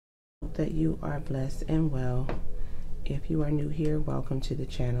hope that you are blessed and well. If you are new here, welcome to the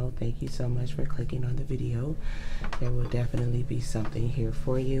channel. Thank you so much for clicking on the video. There will definitely be something here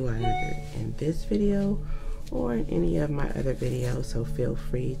for you, either in this video or in any of my other videos, so feel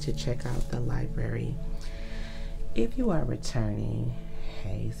free to check out the library. If you are returning,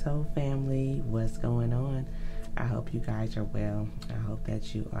 hey soul family, what's going on? I hope you guys are well. I hope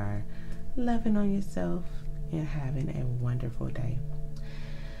that you are loving on yourself and having a wonderful day.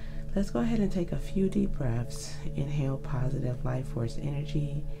 Let's go ahead and take a few deep breaths. Inhale positive life force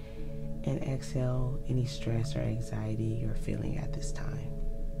energy and exhale any stress or anxiety you're feeling at this time.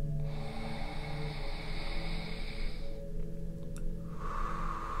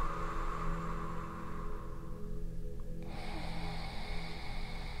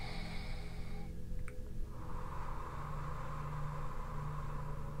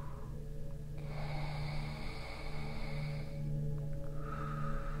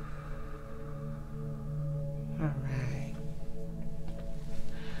 Alright.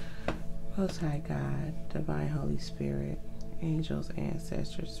 Most High God, Divine Holy Spirit, angels,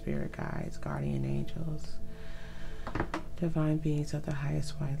 ancestors, spirit guides, guardian angels, divine beings of the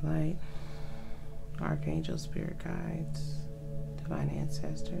highest white light, archangels, spirit guides, divine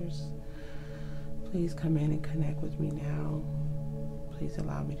ancestors, please come in and connect with me now. Please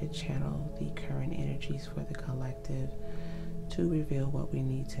allow me to channel the current energies for the collective to reveal what we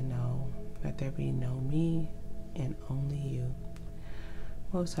need to know. Let there be no me and only you.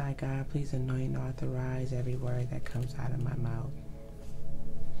 Most High God, please anoint and authorize every word that comes out of my mouth.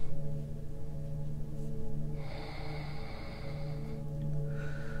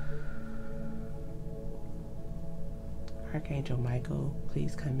 Archangel Michael,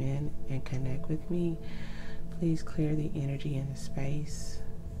 please come in and connect with me. Please clear the energy in the space.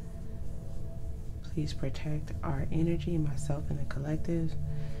 Please protect our energy, myself and the collective.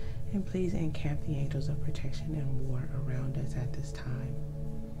 And please encamp the angels of protection and war around us at this time.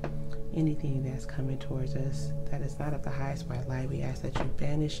 Anything that's coming towards us that is not of the highest white light, we ask that you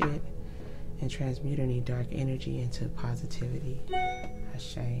banish it and transmute any dark energy into positivity.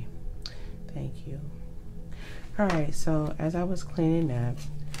 Ashe. Thank you. Alright, so as I was cleaning up,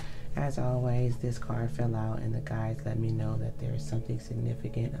 as always, this card fell out and the guides let me know that there is something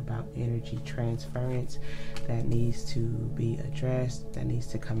significant about energy transference that needs to be addressed, that needs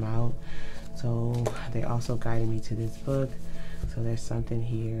to come out. So they also guided me to this book. So there's something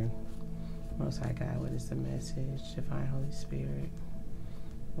here. Most High God, what is the message? Divine Holy Spirit,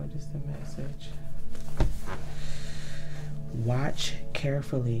 what is the message? Watch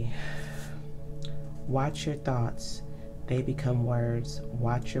carefully. Watch your thoughts. They become words.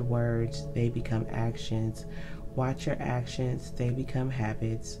 Watch your words. They become actions. Watch your actions. They become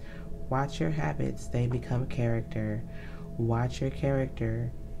habits. Watch your habits. They become character. Watch your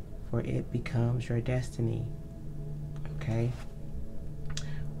character, for it becomes your destiny. Okay?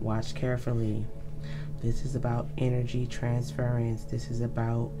 Watch carefully. This is about energy transference. This is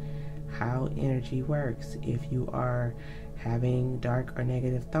about how energy works. If you are having dark or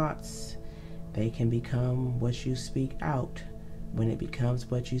negative thoughts, they can become what you speak out. When it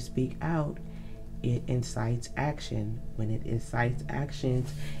becomes what you speak out, it incites action. When it incites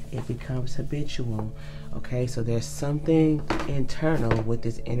actions, it becomes habitual. Okay, so there's something internal with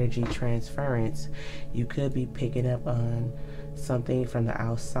this energy transference. You could be picking up on something from the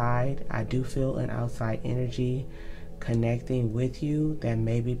outside. I do feel an outside energy connecting with you that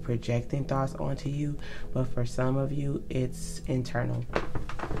may be projecting thoughts onto you, but for some of you, it's internal.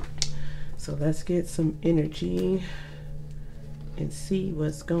 So let's get some energy and see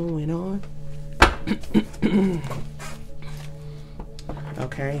what's going on.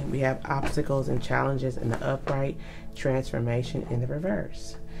 Okay, we have obstacles and challenges in the upright, transformation in the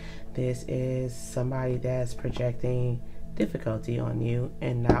reverse. This is somebody that's projecting difficulty on you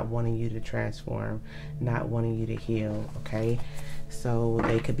and not wanting you to transform, not wanting you to heal. Okay, so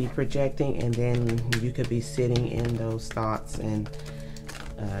they could be projecting and then you could be sitting in those thoughts and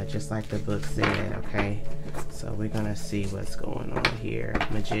just like the book said. Okay, so we're gonna see what's going on here.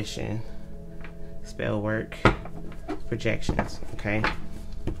 Magician, spell work, projections. Okay,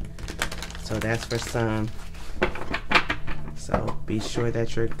 so that's for some. So be sure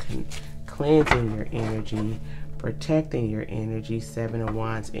that you're cleansing your energy, protecting your energy. 7 of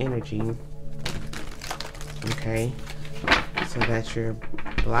Wands energy. Okay, so that you're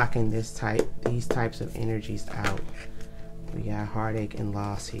blocking these types of energies out. We got heartache and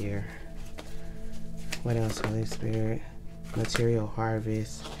loss here. What else, Holy Spirit? Material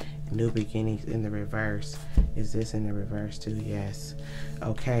harvest, new beginnings in the reverse. Is this in the reverse too? Yes.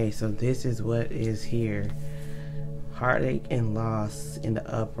 Okay, so this is what is here. Heartache and loss in the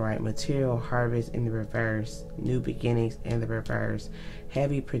upright. Material harvest in the reverse. New beginnings in the reverse.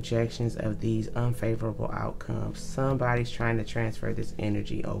 Heavy projections of these unfavorable outcomes. Somebody's trying to transfer this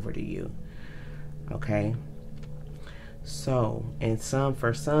energy over to you. Okay? So, and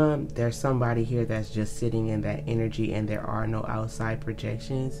for some, there's somebody here that's just sitting in that energy and there are no outside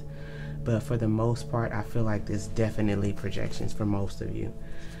projections. But for the most part, I feel like there's definitely projections for most of you.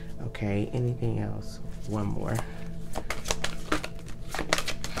 Okay, anything else? One more.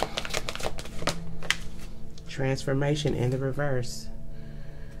 Transformation in the reverse.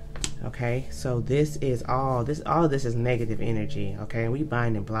 Okay, so this is all this is negative energy. Okay, we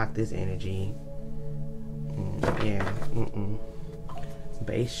bind and block this energy.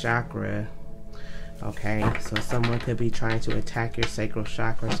 Base chakra. Okay, so someone could be trying to attack your sacral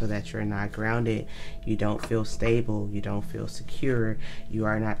chakra so that you're not grounded, you don't feel stable, you don't feel secure, you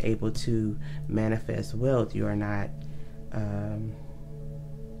are not able to manifest wealth, you are not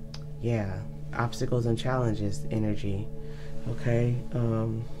obstacles and challenges energy. Okay,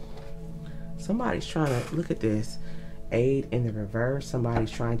 somebody's trying to, look at this, aid in the reverse.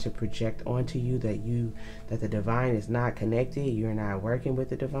 Somebody's trying to project onto you that the divine is not connected, you're not working with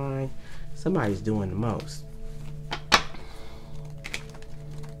the divine. Somebody's doing the most.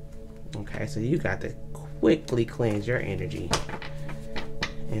 Okay, so you got to quickly cleanse your energy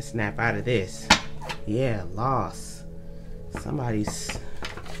and snap out of this. Yeah, loss. Somebody's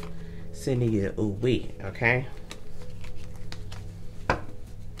sending you the ooh-wee, okay?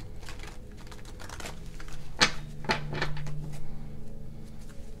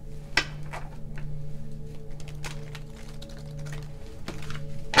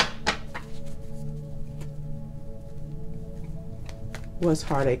 What's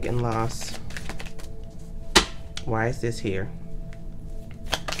heartache and loss? Why is this here?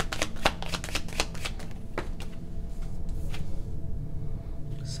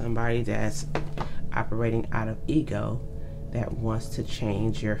 Somebody that's operating out of ego that wants to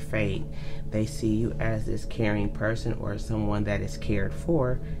change your fate. They see you as this caring person or someone that is cared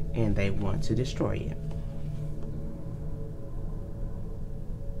for, and they want to destroy you.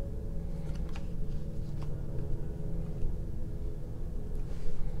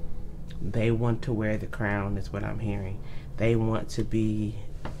 They want to wear the crown, is what I'm hearing. They want to be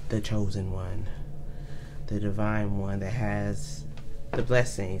the chosen one, the divine one that has the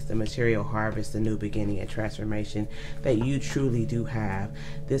blessings, the material harvest, the new beginning and transformation that you truly do have.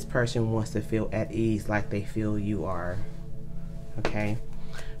 This person wants to feel at ease like they feel you are. Okay?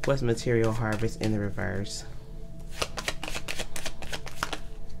 What's material harvest in the reverse?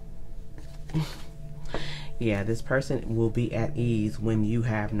 Yeah, this person will be at ease when you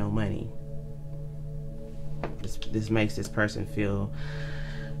have no money. This makes this person feel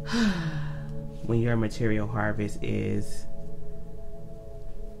when your material harvest is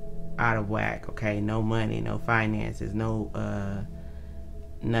out of whack, okay? No money, no finances, no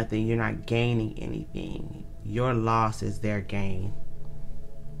nothing. You're not gaining anything. Your loss is their gain.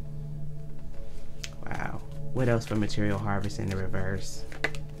 Wow. What else for material harvest in the reverse?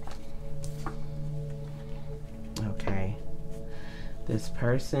 Okay. This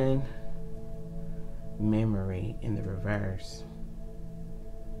person, memory in the reverse.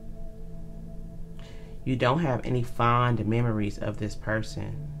 You don't have any fond memories of this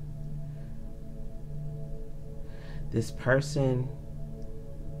person. This person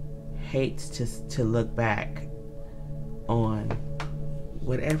hates to look back on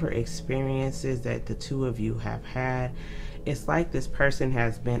whatever experiences that the two of you have had. It's like this person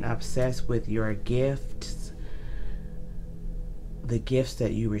has been obsessed with your gifts, the gifts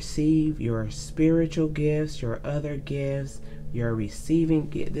that you receive, your spiritual gifts, your other gifts, your receiving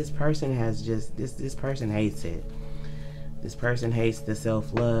gift. This person has just, this person hates it. This person hates the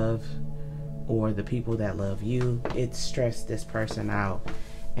self-love or the people that love you. It stressed this person out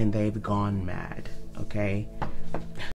and they've gone mad, okay?